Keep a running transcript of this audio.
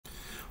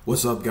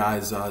What's up,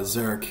 guys?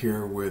 Zarek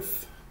here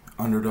with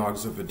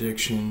Underdogs of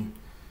Addiction.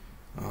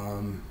 Just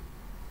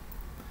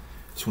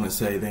want to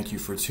say thank you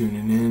for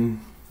tuning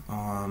in.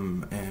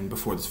 And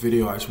before this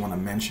video, I just want to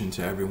mention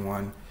to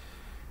everyone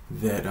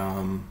that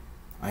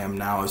I am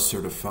now a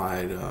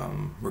certified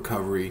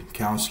recovery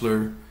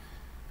counselor,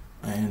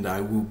 and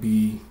I will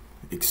be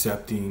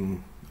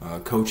accepting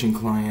coaching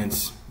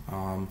clients.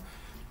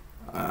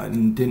 I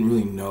didn't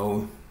really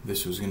know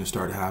this was going to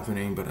start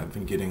happening, but I've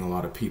been getting a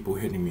lot of people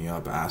hitting me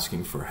up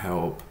asking for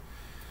help.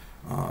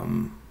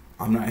 I'm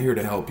not here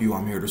to help you.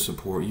 I'm here to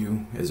support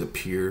you as a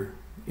peer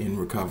in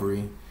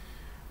recovery.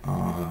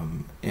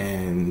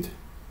 And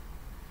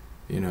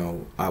you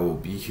know, I will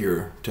be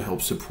here to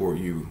help support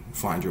you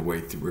find your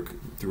way through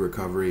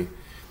recovery.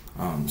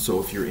 So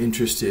if you're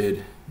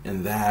interested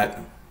in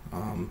that,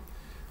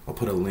 I'll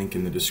put a link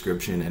in the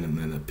description and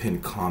in the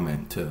pinned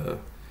comment to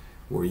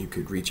where you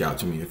could reach out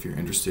to me if you're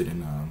interested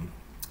in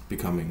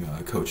becoming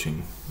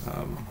coaching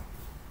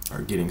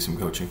or getting some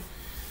coaching.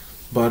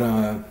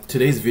 But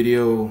today's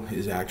video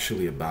is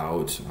actually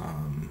about,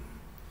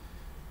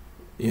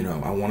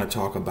 I want to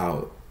talk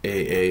about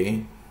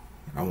AA.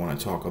 I want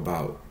to talk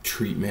about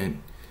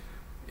treatment,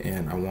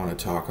 and I want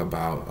to talk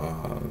about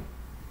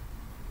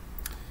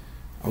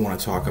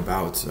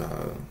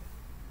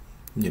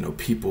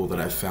people that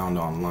I found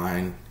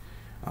online,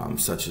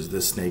 such as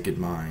This Naked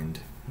Mind,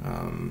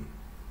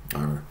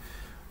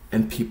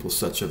 and people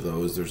such of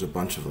those. There's a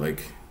bunch of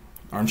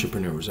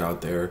entrepreneurs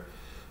out there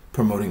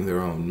promoting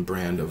their own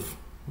brand of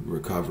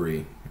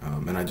recovery,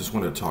 and I just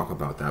wanted to talk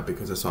about that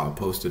because I saw a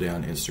post today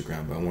on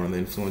Instagram by one of the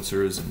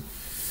influencers, and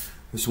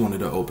just wanted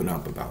to open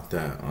up about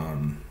that.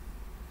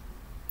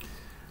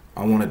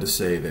 I wanted to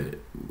say that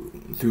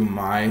through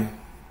my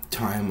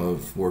time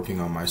of working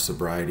on my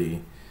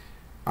sobriety,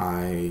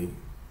 I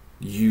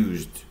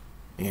used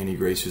Annie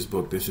Grace's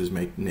book, This is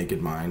Naked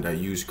Mind. I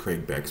used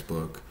Craig Beck's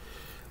book.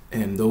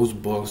 And those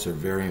books are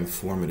very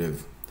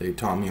informative. They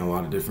taught me a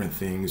lot of different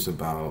things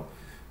about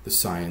the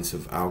science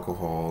of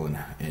alcohol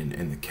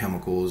and the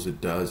chemicals it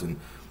does. And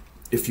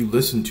if you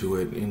listen to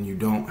it and you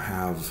don't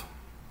have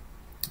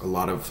a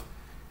lot of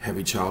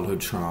heavy childhood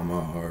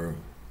trauma or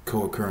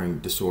co-occurring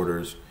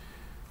disorders,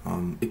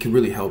 it can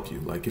really help you.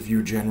 Like if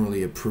you're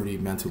generally a pretty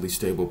mentally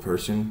stable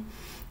person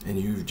and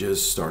you've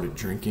just started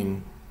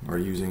drinking or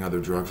using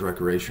other drugs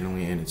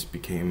recreationally and it's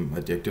became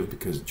addictive,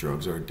 because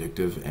drugs are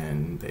addictive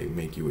and they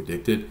make you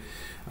addicted.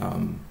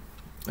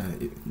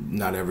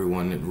 Not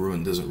everyone,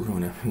 doesn't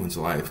ruin everyone's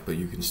life, but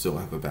you can still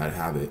have a bad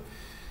habit.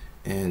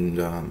 And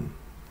a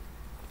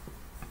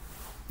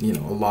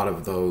lot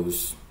of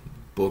those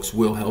books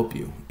will help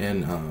you.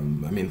 And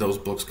those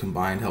books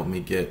combined helped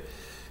me get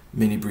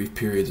many brief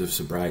periods of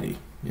sobriety.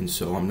 And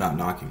so I'm not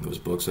knocking those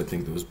books. I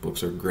think those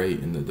books are great,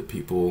 and the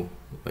people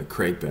like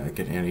Craig Beck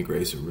and Annie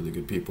Grace are really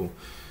good people,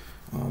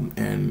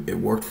 and it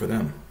worked for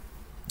them.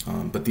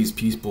 But these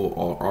people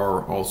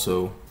are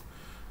also,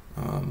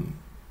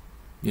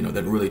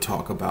 that really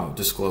talk about,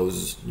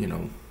 disclose,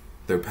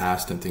 their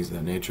past and things of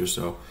that nature.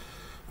 So,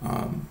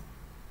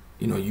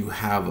 you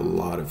have a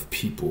lot of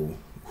people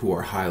who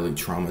are highly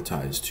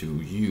traumatized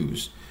who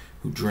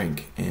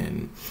drink,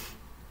 and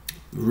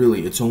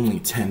really it's only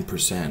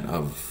 10%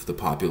 of the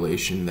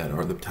population that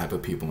are the type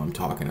of people I'm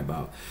talking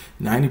about.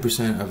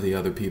 90% of the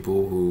other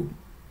people who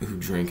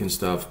drink and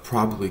stuff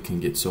probably can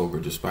get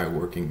sober just by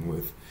working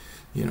with,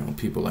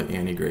 people like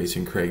Annie Grace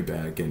and Craig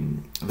Beck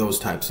and those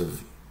types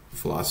of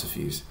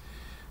philosophies.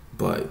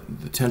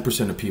 But the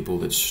 10% of people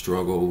that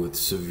struggle with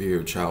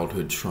severe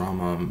childhood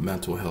trauma,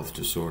 mental health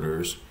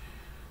disorders,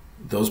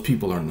 those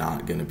people are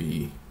not going to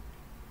be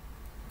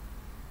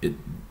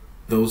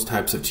those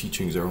types of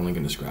teachings are only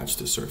going to scratch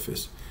the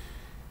surface.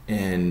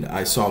 And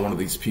I saw one of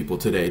these people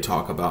today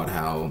talk about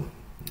how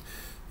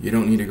you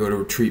don't need to go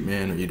to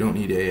treatment or you don't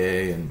need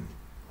AA, and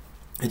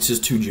it's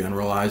just too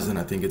generalized, and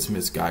I think it's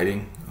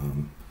misguiding.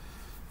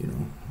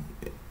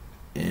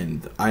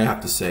 And I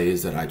have to say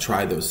is that I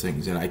tried those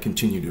things and I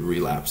continue to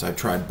relapse. I've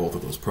tried both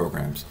of those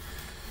programs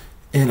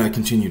and I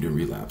continue to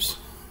relapse.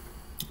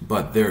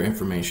 But their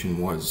information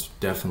was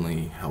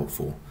definitely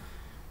helpful.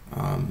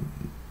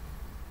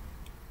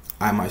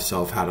 I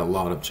myself had a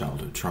lot of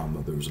childhood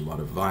trauma. There was a lot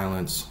of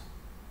violence.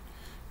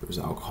 There was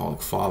an alcoholic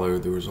father.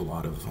 There was a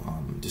lot of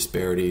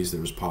disparities.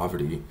 There was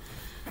poverty.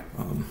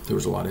 There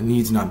was a lot of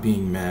needs not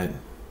being met.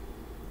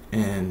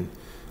 And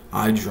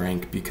I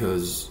drank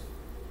because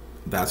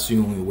that's the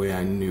only way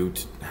I knew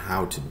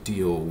how to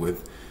deal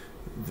with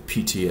the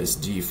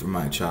PTSD from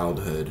my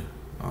childhood.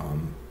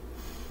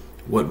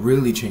 What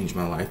really changed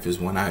my life is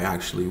when I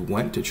actually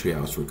went to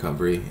Treehouse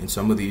Recovery, and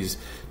some of these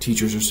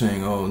teachers are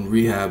saying, oh, and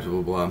rehabs,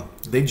 blah, blah, blah.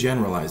 They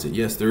generalize it.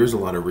 Yes, there is a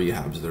lot of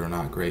rehabs that are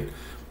not great.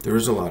 There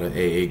is a lot of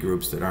AA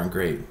groups that aren't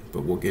great,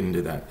 but we'll get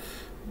into that.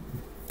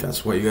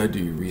 That's why you gotta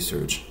do your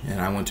research.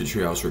 And I went to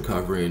Treehouse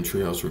Recovery, and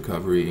Treehouse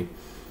Recovery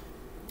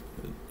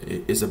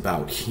is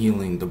about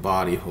healing the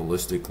body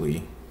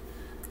holistically.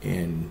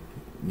 And,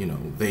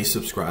 they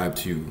subscribe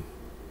to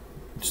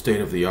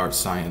state-of-the-art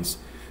science,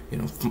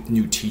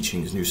 new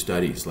teachings, new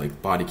studies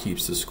like Body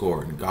Keeps the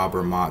Score and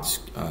Gabor Matt's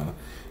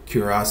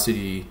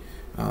curiosity,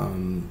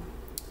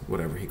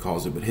 whatever he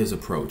calls it, but his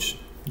approach,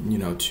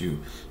 to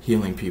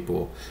healing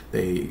people.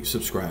 They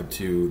subscribe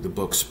to the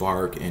book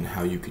Spark and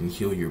how you can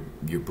heal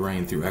your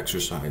brain through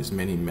exercise,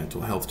 many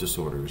mental health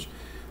disorders.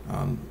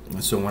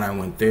 And so when I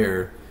went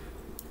there,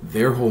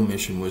 their whole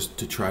mission was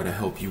to try to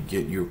help you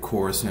get your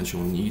core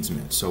essential needs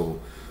met. So,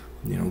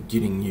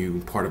 getting you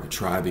part of a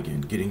tribe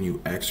again, getting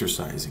you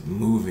exercising,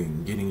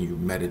 moving, getting you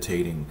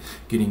meditating,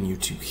 getting you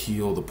to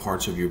heal the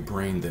parts of your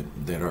brain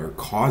that are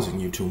causing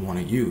you to want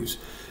to use.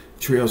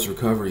 Treehouse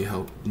Recovery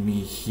helped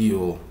me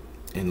heal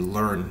and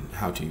learn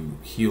how to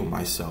heal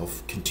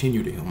myself,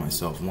 continue to heal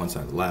myself once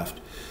I left,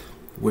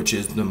 which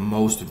is the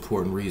most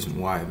important reason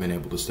why I've been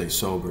able to stay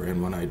sober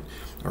and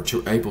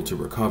able to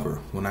recover.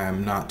 When I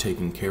am not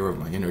taking care of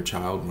my inner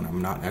child, when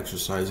I'm not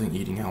exercising,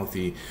 eating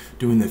healthy,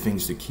 doing the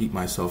things to keep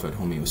myself at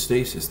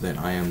homeostasis, then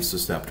I am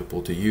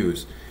susceptible to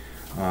use.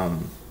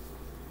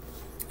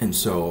 And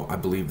so I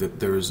believe that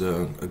there's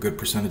a good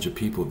percentage of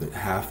people that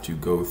have to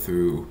go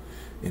through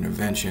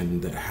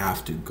intervention, that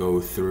have to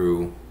go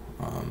through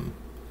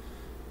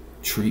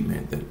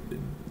treatment, that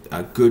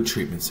a good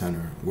treatment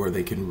center where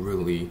they can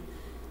really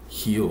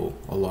heal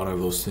a lot of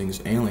those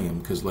things ailing them.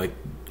 Because like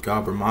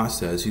Gabor Maté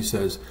says, he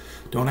says,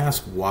 don't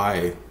ask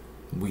why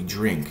we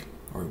drink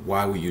or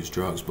why we use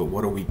drugs, but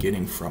what are we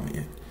getting from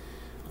it?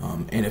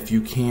 And if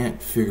you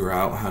can't figure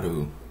out how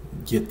to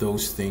get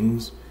those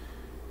things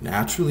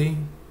naturally,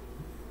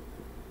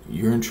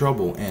 you're in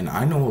trouble. And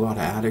I know a lot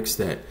of addicts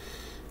that,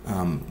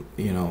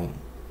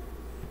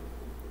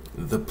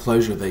 the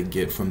pleasure they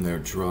get from their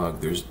drug,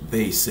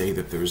 they say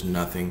that there's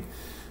nothing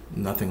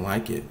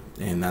like it.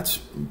 And that's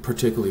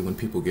particularly when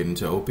people get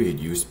into opiate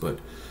use. But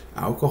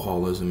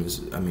alcoholism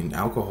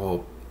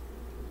alcohol,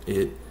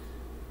 it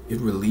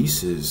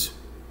releases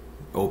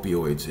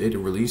opioids, it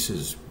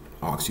releases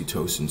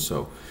oxytocin.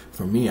 So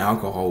for me,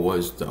 alcohol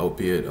was the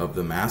opiate of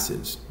the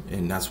masses,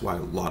 and that's why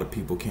a lot of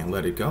people can't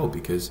let it go,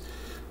 because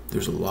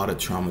there's a lot of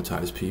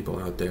traumatized people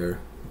out there,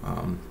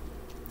 and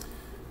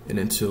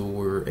until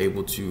we're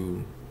able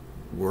to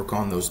work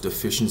on those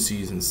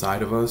deficiencies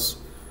inside of us,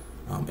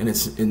 and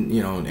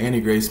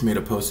Annie Grace made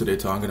a post today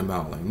talking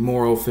about like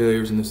moral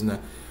failures and this and that.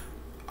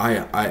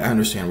 I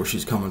understand where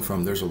she's coming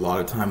from. There's a lot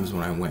of times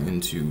when I went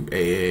into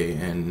AA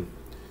and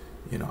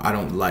I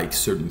don't like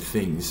certain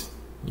things.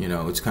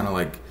 It's kind of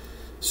like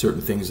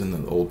certain things in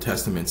the Old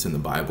Testaments in the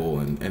Bible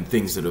and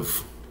things that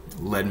have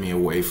led me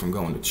away from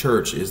going to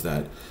church is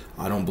that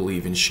I don't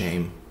believe in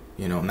shame,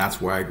 and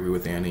that's where I agree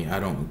with Annie. I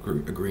don't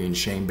agree in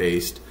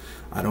shame-based.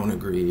 I don't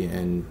agree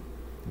in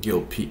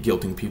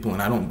guilting people,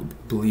 and I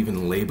don't believe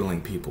in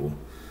labeling people.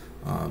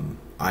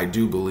 I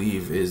do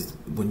believe is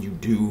when you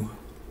do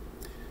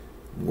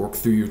work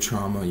through your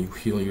trauma, you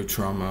heal your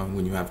trauma,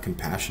 when you have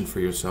compassion for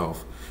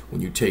yourself,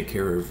 when you take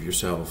care of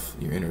yourself,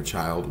 your inner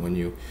child, when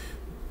you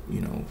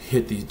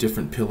hit these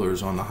different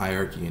pillars on the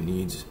hierarchy of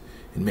needs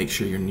and make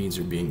sure your needs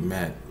are being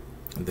met,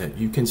 that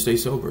you can stay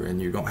sober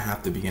and you don't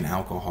have to be an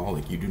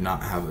alcoholic. You do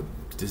not have a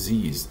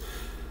disease.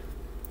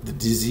 The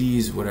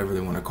disease, whatever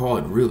they want to call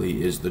it,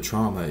 really is the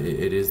trauma.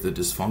 It is the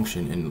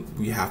dysfunction, and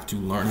we have to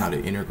learn how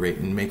to integrate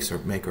and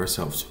make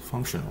ourselves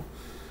functional.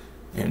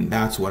 And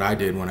that's what I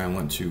did when I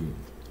went to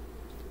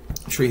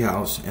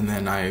Treehouse, and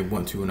then I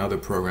went to another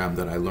program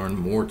that I learned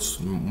more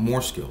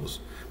skills.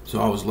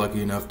 So I was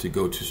lucky enough to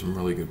go to some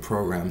really good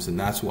programs, and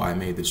that's why I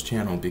made this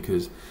channel,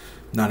 because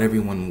not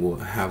everyone will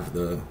have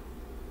the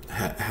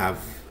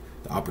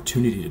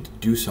opportunity to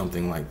do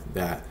something like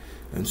that.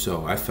 And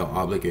so I felt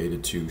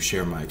obligated to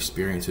share my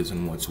experiences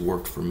and what's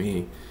worked for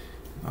me.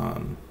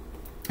 And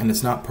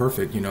it's not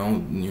perfect,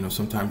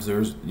 sometimes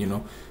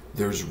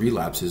there's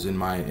relapses in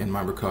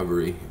my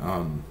recovery.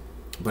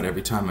 But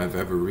every time I've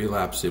ever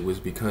relapsed, it was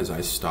because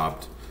I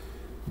stopped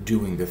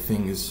doing the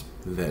things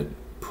that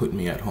put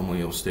me at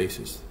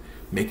homeostasis,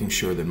 making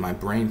sure that my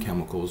brain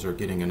chemicals are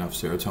getting enough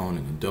serotonin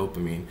and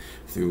dopamine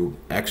through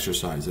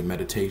exercise and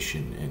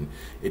meditation.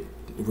 And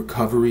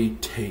recovery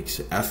takes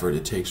effort,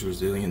 it takes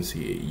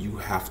resiliency. You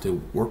have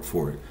to work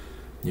for it.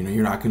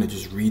 You're not going to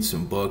just read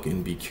some book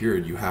and be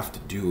cured. You have to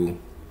do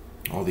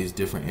all these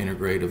different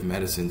integrative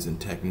medicines and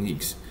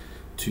techniques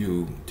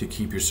to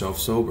keep yourself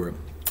sober.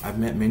 I've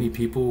met many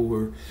people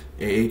where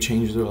AA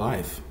changed their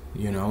life,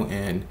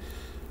 and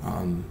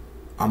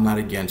I'm not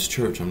against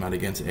church. I'm not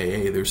against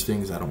AA. There's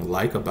things I don't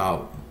like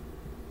about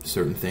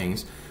certain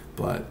things,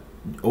 but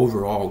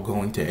overall,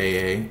 going to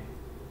AA,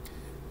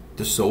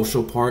 the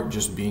social part,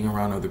 just being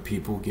around other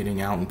people,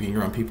 getting out and being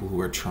around people who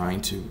are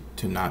trying to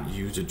not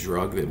use a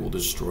drug that will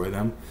destroy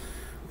them,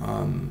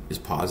 is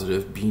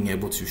positive. Being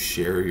able to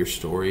share your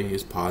story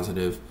is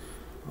positive.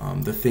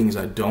 The things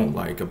I don't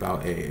like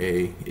about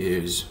AA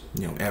is,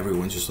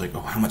 everyone's just like, oh,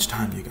 how much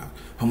time you got?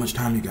 How much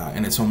time you got?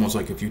 And it's almost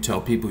like if you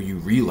tell people you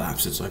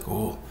relapse, it's like,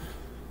 oh,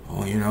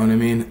 you know what I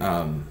mean?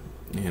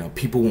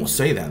 People won't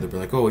say that. They'll be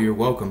like, oh, you're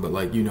welcome.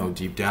 But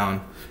deep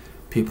down,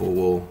 people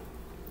will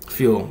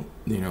feel,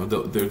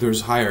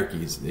 there's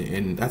hierarchies,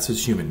 and that's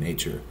just human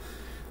nature.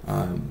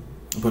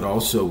 But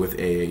also with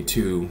AA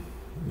too,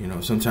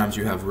 sometimes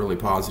you have really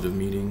positive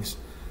meetings,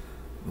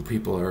 where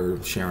people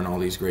are sharing all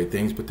these great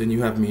things, but then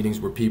you have meetings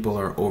where people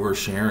are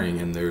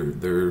oversharing, and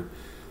they're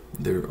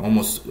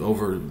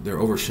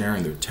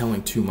oversharing, they're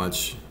telling too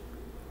much,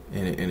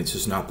 and it's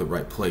just not the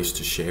right place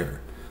to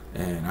share.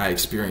 And I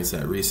experienced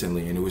that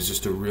recently, and it was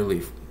just a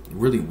really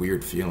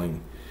weird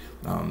feeling,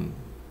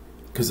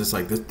 because it's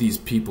like these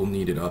people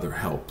needed other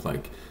help.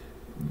 Like,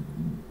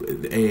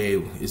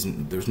 AA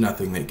isn't, there's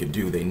nothing they could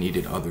do. They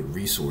needed other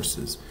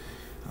resources.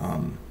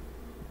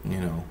 You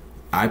know,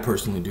 I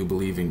personally do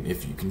believe in,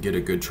 if you can get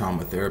a good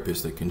trauma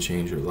therapist that can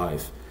change your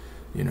life,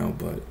 you know,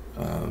 but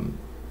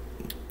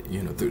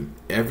you know,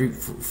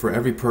 for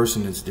every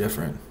person it's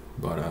different.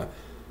 But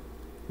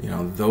you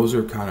know, those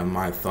are kind of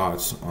my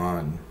thoughts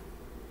on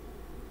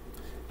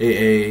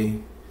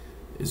AA,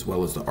 as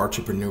well as the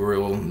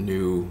entrepreneurial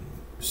new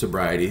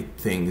sobriety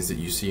things that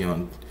you see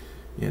on,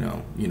 you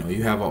know,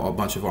 you have a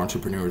bunch of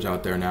entrepreneurs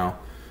out there now,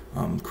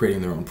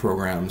 creating their own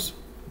programs.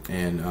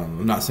 And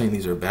I'm not saying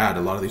these are bad.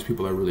 A lot of these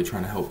people are really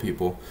trying to help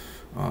people,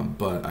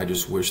 but I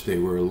just wish they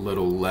were a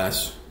little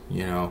less,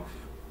 you know,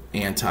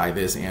 anti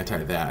this,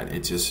 anti that.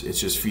 It's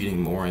just feeding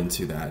more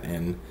into that.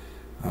 And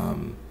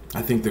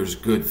I think there's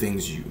good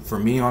things. For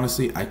me,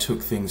 honestly, I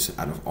took things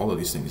out of all of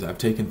these things. I've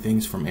taken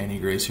things from Annie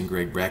Grace and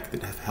Greg Beck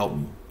that have helped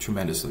me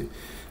tremendously.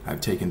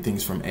 I've taken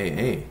things from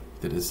AA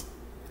that has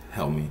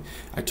helped me.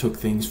 I took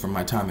things from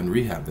my time in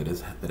rehab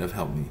that have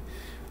helped me.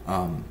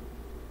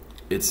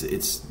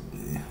 It's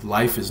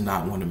life is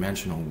not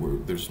one-dimensional. Where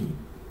there's,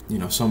 you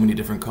know, so many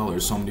different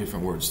colors, so many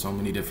different words, so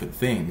many different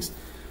things.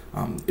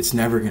 It's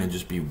never going to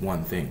just be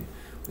one thing.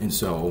 And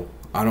so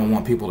I don't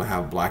want people to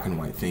have black and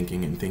white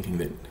thinking, and thinking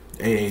that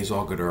AA is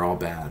all good or all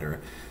bad, or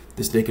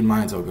this Dick and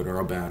Mind's all good or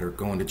all bad, or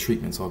going to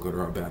treatment's all good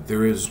or all bad.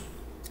 There is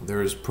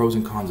pros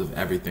and cons of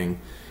everything.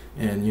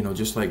 And, you know,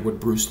 just like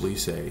what Bruce Lee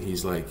say,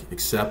 he's like,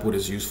 accept what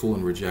is useful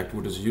and reject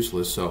what is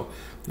useless. So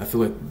I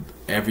feel like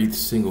every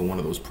single one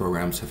of those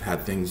programs have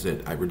had things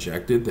that I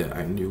rejected that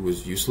I knew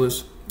was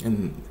useless,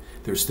 and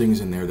there's things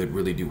in there that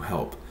really do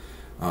help.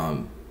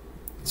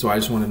 So I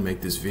just wanted to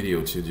make this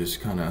video to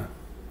just kind of,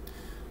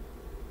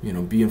 you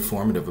know, be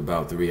informative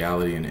about the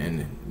reality,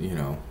 and you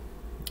know,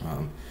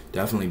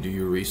 definitely do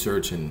your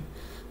research, and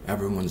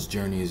everyone's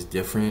journey is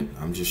different.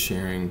 I'm just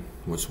sharing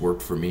what's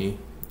worked for me,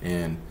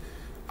 and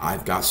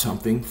I've got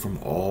something from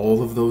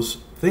all of those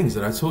things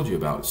that I told you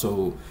about.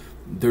 So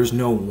there's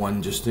no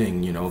one just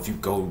thing, you know, if you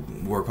go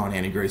work on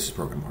Annie Grace's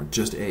program, or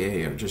just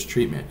AA, or just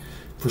treatment.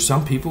 For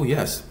some people,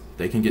 yes,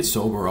 they can get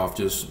sober off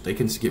they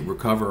can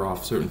recover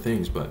off certain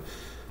things, but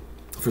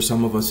for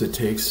some of us, it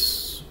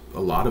takes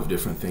a lot of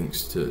different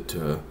things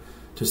to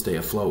stay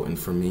afloat. And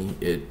for me,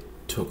 it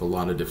took a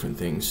lot of different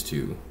things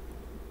to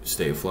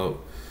stay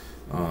afloat.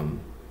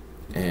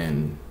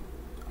 And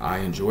I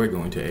enjoy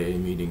going to AA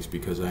meetings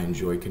because I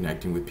enjoy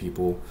connecting with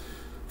people.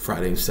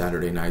 Friday and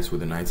Saturday nights were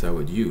the nights I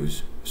would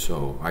use.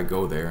 So I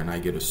go there and I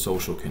get a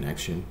social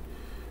connection.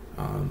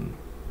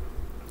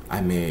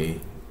 I may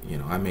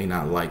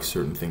not like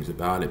certain things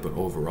about it, but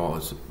overall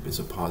it's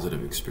a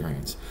positive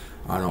experience.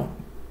 I don't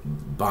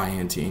buy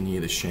into any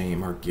of the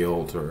shame or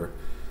guilt, or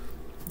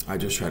I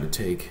just try to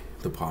take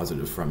the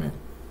positive from it.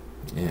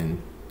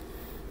 And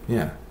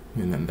yeah,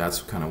 and then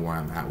that's kind of where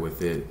I'm at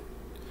with it.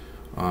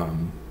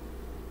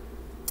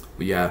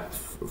 But yeah,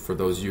 for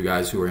those of you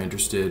guys who are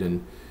interested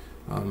in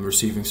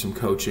receiving some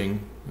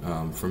coaching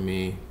from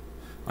me,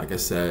 like I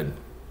said,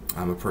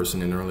 I'm a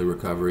person in early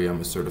recovery. I'm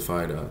a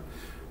certified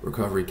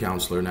recovery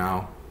counselor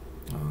now.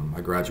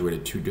 I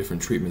graduated 2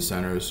 different treatment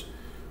centers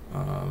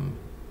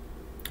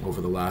over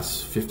the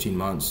last 15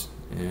 months,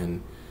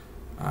 and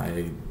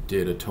I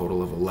did a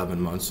total of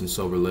 11 months in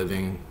sober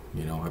living.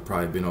 You know, I've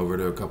probably been over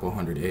to a couple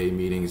hundred AA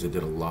meetings. I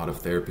did a lot of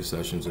therapy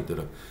sessions. I did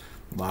a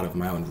lot of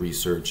my own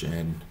research,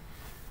 and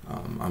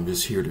I'm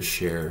just here to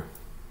share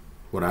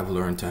what I've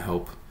learned to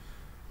help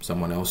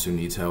someone else who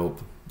needs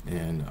help,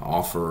 and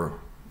offer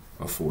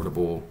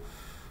affordable,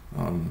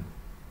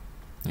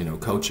 you know,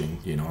 coaching.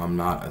 You know, I'm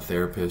not a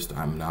therapist.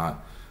 I'm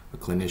not a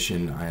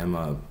clinician. I am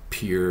a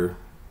peer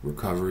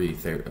recovery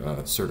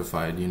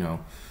certified, you know,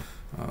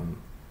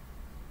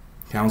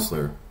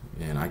 counselor,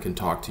 and I can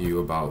talk to you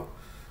about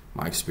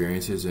my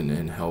experiences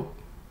and help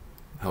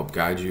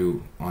guide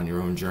you on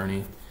your own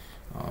journey.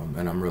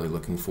 And I'm really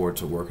looking forward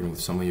to working with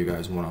some of you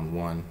guys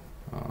one-on-one.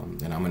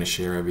 And I'm going to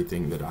share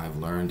everything that I've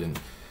learned. And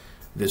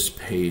this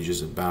page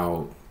is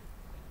about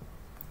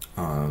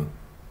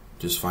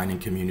just finding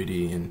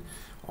community, and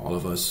all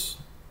of us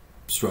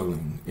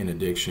struggling in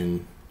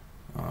addiction.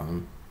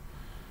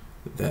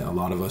 That a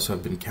lot of us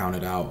have been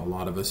counted out. A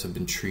lot of us have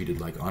been treated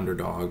like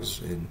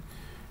underdogs.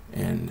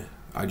 And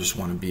I just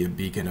want to be a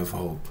beacon of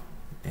hope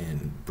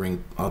and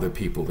bring other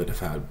people that have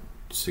had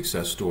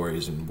success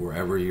stories, and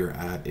wherever you're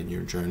at in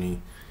your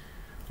journey,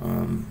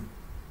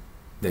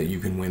 that you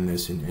can win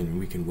this, and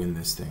we can win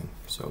this thing.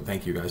 So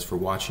thank you guys for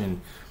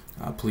watching.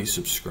 Please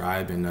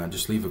subscribe, and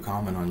just leave a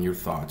comment on your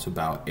thoughts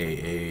about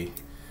AA,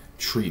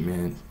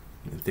 treatment,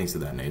 and things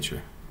of that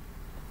nature.